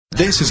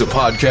This is a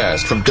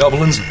podcast from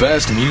Dublin's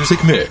best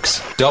music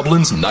mix,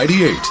 Dublin's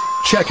 98.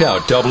 Check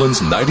out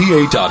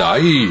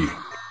dublins98.ie.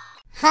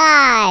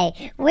 Hi,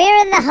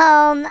 we're in the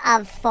home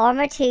of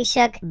former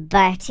Taoiseach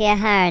Bertie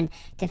Ahern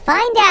to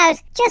find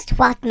out just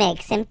what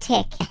makes him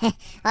tick.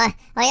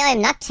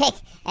 I'm not tick.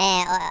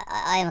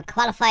 I'm a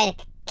qualified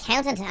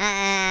accountant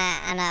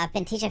and I've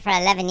been teaching for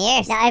 11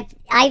 years. I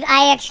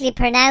actually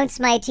pronounce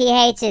my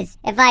THs.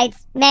 If I'd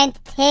meant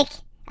thick,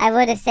 I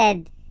would have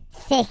said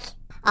thick.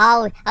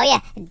 Oh yeah,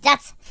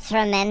 that's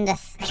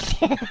tremendous.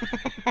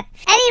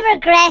 Any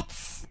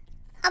regrets?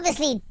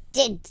 Obviously,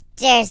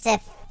 there's the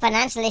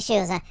financial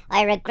issues.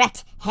 I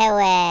regret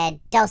how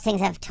those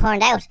things have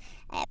turned out.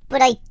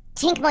 But I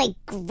think my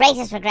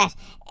greatest regret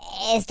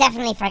is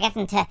definitely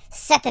forgetting to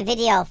set the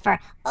video for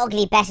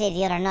Ugly Betty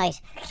the other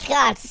night.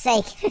 God's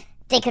sake,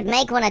 they could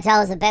make one of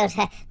those about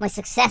my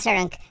successor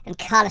and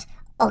call it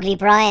Ugly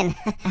Brian.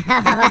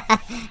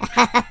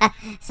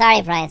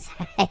 Sorry, Brian.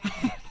 Sorry.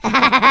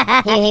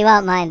 He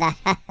won't mind that.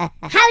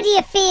 How do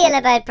you feel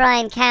about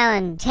Brian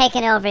Cowan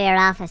taking over your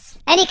office?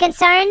 Any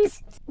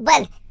concerns?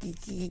 Well,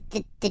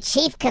 the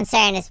chief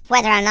concern is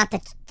whether or not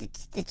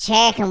the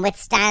chair can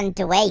withstand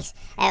the weight.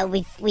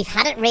 We've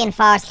had it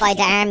reinforced by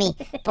the army,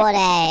 but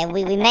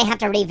we may have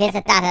to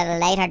revisit that at a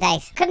later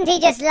date. Couldn't he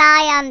just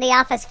lie on the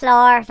office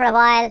floor for a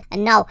while?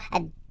 No,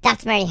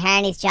 that's Mary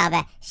Harney's job.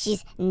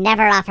 She's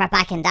never off her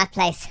back in that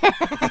place.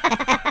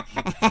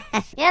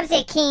 You're obviously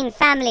a keen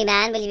family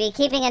man. Will you be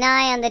keeping an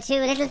eye on the two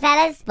little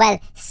fellas? Well,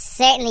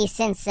 certainly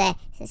since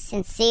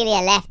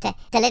Celia left,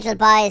 the little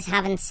boys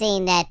haven't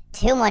seen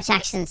too much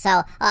action,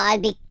 so I'll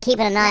be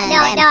keeping an eye on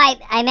them. No,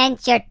 I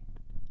meant your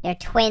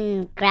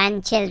twin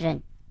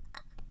grandchildren.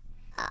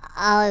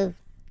 Oh,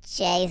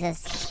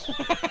 Jesus.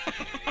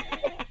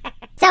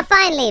 So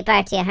finally,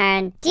 Bertie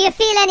Ahern, do you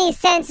feel any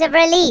sense of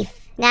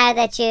relief now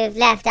that you've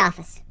left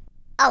office?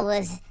 Oh,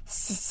 well,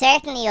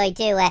 certainly I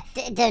do.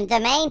 The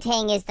main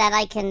thing is that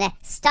I can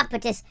stop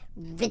with this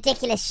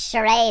ridiculous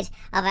charade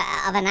of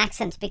an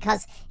accent,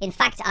 because in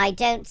fact I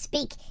don't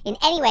speak in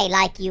any way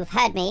like you've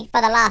heard me for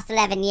the last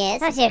 11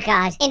 years. Oh dear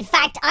God. In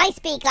fact, I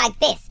speak like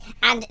this,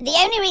 and the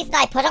only reason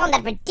I put on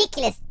that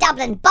ridiculous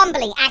Dublin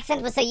bumbling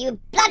accent was so you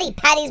bloody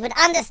paddies would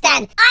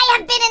understand I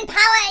have been in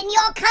power in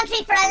your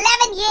country for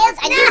 11 years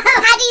and you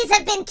paddies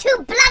have been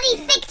too bloody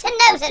thick to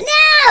notice.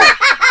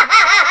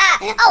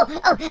 No!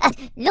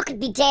 Look at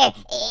me there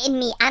in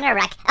me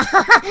anorak.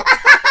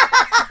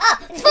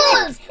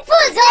 Fools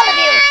all of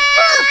you.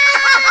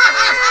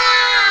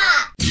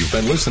 You've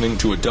been listening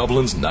to a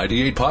Dublin's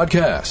 98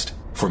 podcast.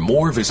 For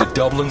more, visit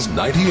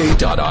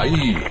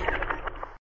dublins98.ie.